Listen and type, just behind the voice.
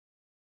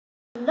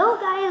Hello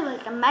guys,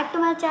 welcome back to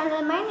my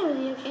channel. My name is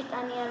Yakshit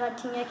and you are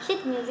watching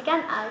Yakshit Music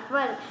and Art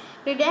World.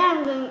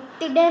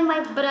 Today my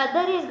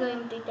brother is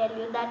going to tell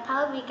you that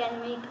how we can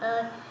make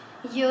a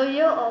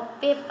yo-yo of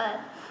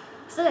paper.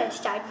 So let's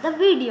start the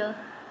video.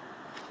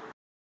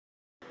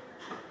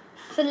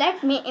 So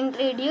let me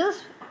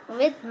introduce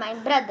with my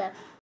brother.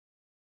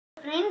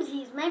 Friends,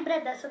 he is my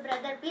brother. So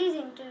brother, please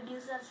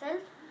introduce yourself.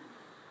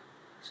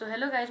 So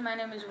hello guys, my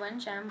name is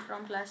Vansh. I am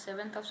from class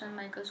 7th of St.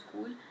 Michael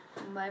School.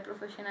 By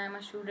profession I am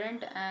a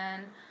student,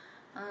 and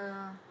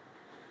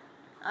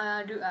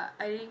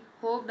I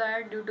hope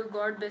that due to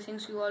God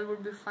blessings you all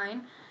would be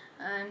fine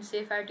and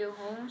safe at your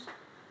homes.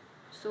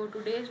 So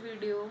today's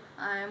video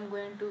I am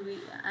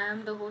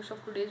the host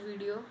of today's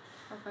video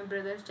of my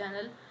brother's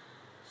channel.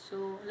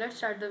 So let's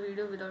start the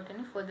video without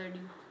any further ado.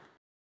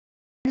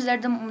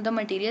 That the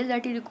materials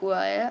that you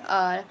require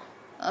are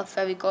a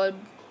Fevicol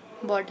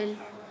bottle,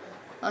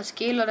 a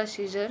scale or a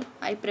scissor.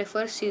 I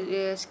prefer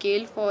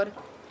scale for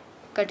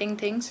cutting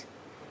things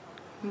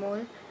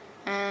more,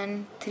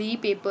 and 3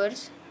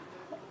 papers,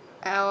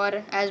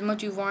 or as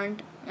much you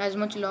want, as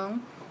much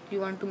long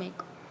you want to make.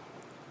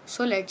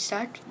 So let's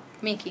start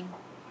making.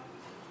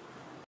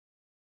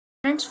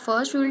 Friends,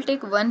 first we will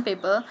take one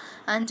paper,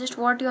 and just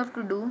what you have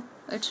to do,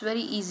 it's very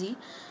easy.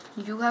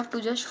 You have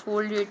to just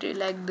fold it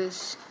like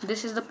this.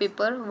 This is the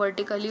paper.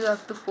 Vertically you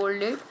have to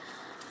fold it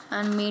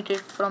and meet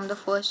it from the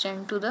first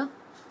end to the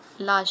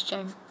last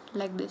end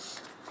like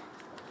this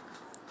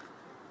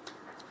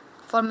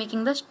for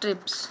making the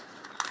strips.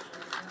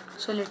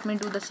 So let me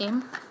do the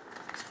same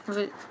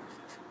with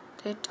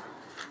it.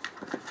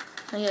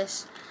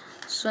 Yes,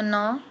 so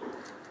now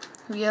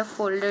we have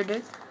folded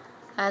it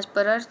as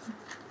per our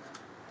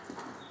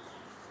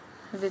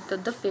width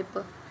of the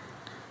paper.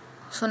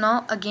 So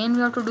now again we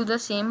have to do the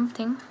same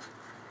thing,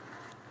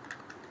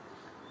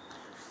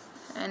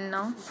 and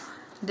now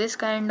this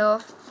kind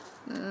of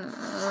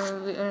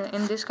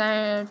in this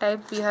kind of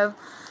type we have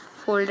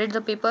folded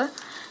the paper,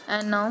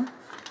 and now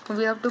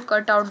we have to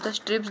cut out the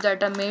strips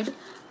that are made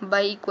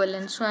by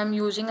equivalence. So I am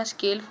using a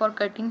scale for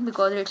cutting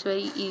because it's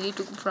very easy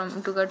to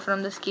cut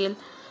from the scale.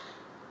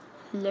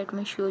 Let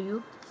me show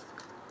you.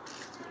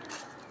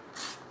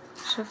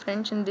 So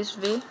friends, in this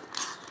way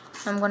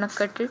I'm gonna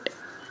cut it.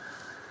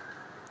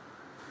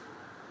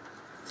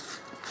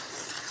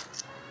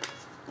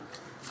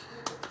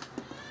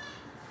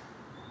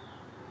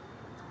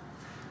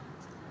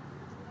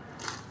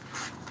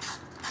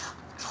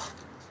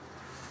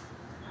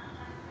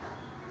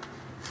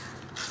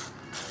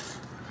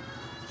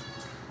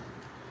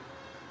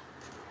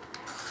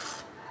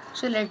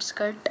 So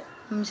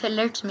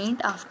let's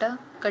meet after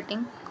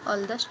cutting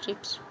all the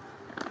strips.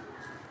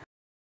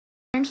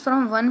 Friends,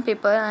 from one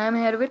paper I am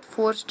here with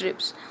 4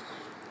 strips.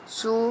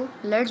 So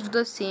let's do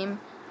the same,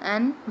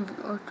 and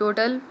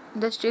total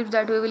the strips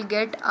that we will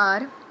get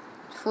are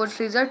 4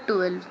 strips are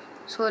 12.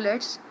 So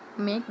let's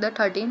make the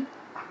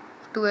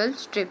 12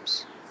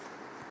 strips.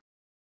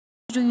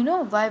 Do you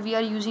know why we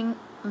are using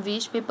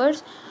waste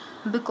papers?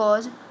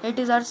 Because it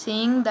is our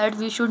saying that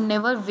we should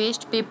never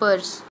waste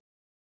papers.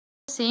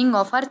 Saying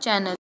of our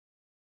channel.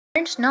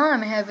 Friends, now I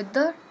am here with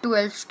the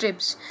 12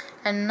 strips,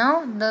 and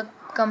now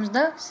comes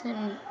the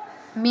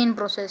main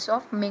process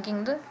of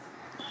making the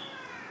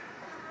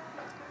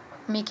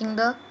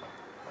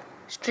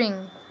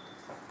string.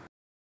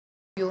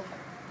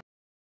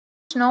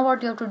 Now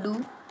what you have to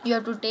do, you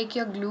have to take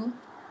your glue,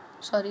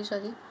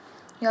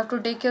 you have to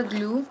take your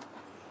glue,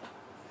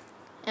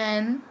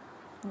 and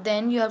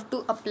then you have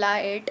to apply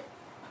it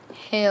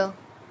here.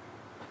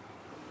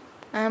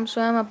 I'm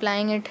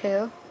applying it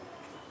here,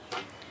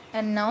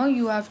 and now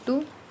you have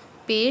to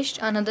paste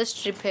another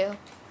strip here.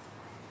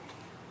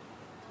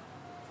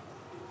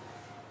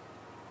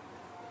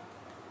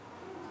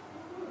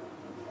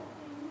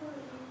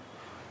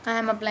 I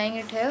am applying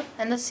it here,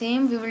 and the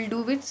same we will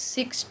do with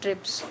 6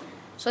 strips.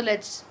 So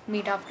let's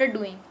meet after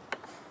doing.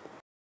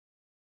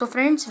 So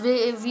friends,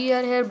 we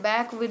are here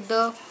back with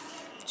the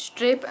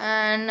strip,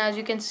 and as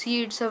you can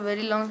see it's a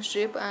very long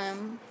strip.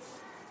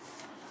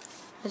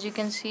 As you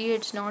can see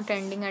it's not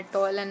ending at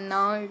all, and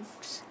now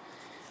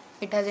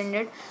it has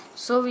ended.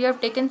 So we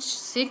have taken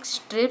 6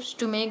 strips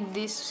to make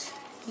this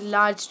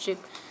large strip.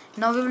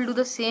 Now we will do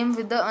the same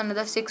with the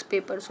another 6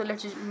 papers. So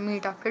let's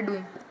meet after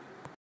doing.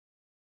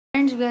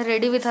 Friends, we are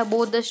ready with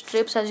both the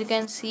strips. As you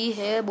can see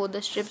here, both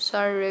the strips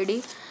are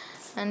ready,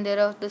 and they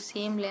are of the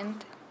same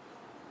length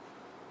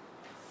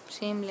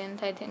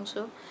I think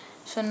so.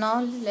 So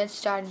now let's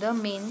start the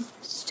main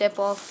step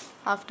of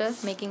after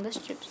making the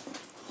strips.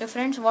 So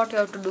friends, what you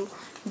have to do,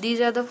 these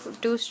are the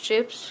 2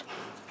 strips.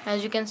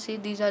 As you can see,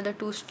 these are the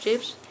 2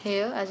 strips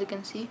here, as you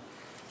can see.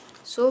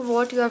 So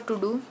what you have to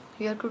do,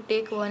 you have to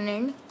take one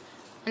end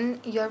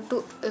and you have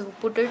to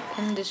put it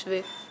in this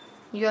way.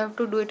 You have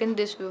to do it in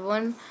this way,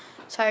 one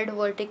side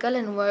vertical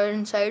and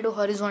one side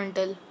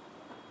horizontal.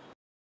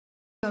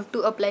 You have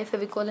to apply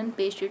Fevicol and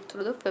paste it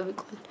through the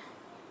Fevicol.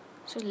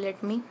 So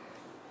let me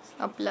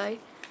apply.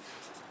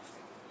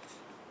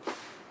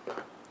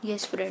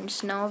 Yes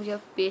friends, now we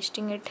are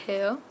pasting it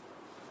here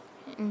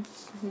in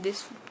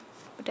this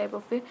type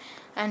of way.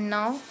 And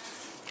now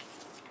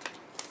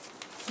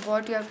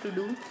what you have to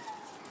do,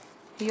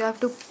 you have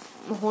to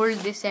hold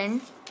this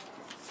end.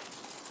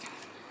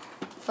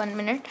 1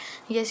 minute.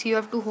 Yes, you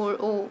have to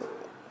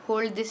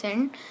hold this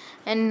end,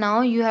 and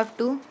now you have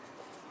to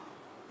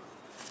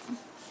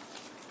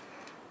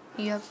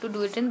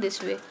do it in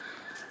this way,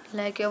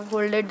 like you have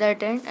holded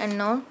that end, and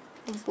now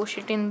push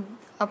it in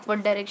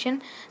upward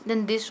direction,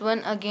 then this one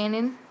again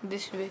in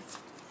this way,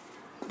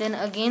 then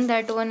again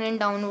that one in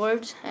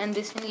downwards, and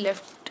this in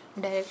left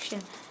direction,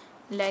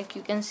 like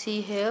you can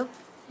see here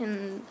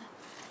in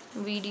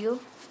video.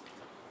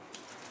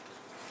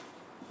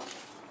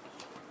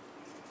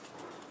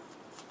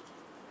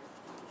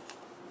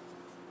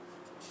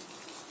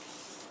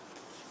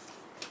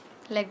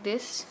 Like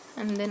this,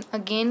 and then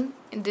again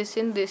this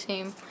in the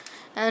same,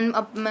 and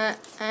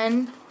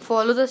and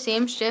follow the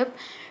same step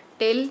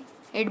till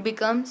it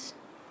becomes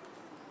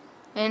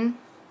and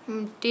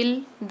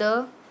till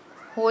the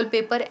whole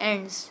paper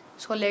ends.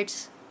 So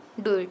let's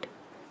do it.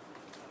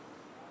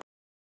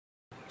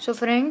 So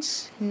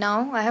friends,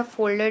 now I have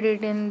folded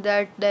it in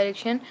that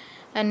direction,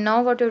 and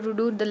now what you have to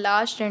do, the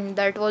last end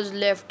that was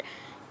left,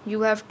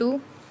 you have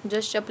to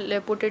just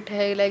put it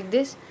here like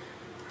this,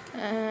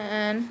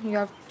 and you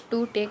have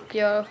to take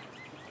your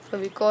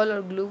Fevicol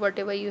or glue,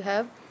 whatever you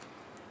have,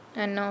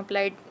 and now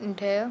apply it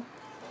here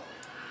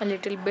a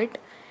little bit,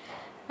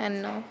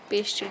 and now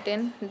paste it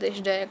in this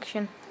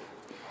direction,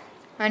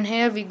 and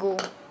here we go,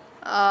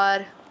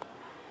 our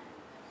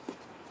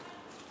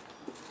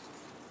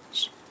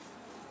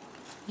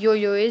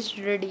yo-yo is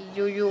ready.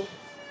 Yo-yo,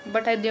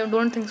 but I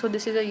don't think so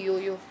this is a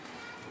yo-yo,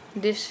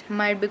 this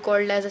might be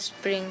called as a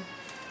spring.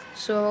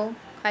 So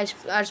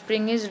our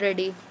spring is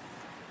ready,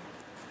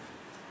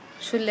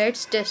 so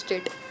let's test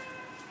it.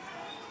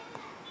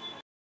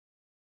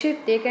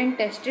 They can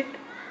test it.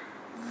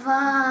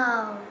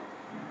 Wow!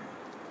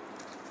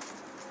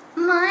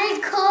 My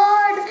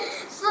God,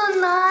 so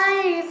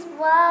nice!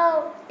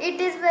 Wow,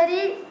 it is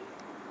very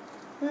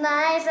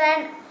nice,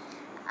 and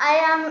I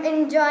am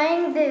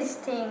enjoying this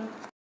thing.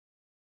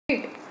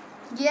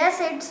 Yes,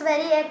 it's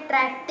very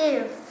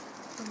attractive.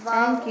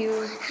 Wow. Thank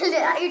you.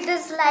 It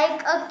is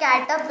like a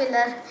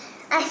caterpillar.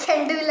 I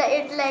can do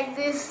it like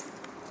this.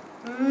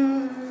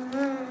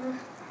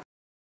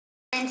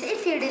 Friends,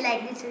 if you do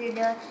like this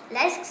video,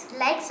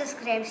 like,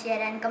 subscribe,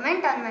 share and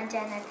comment on my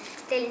channel.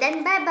 Till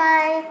then, bye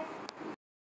bye.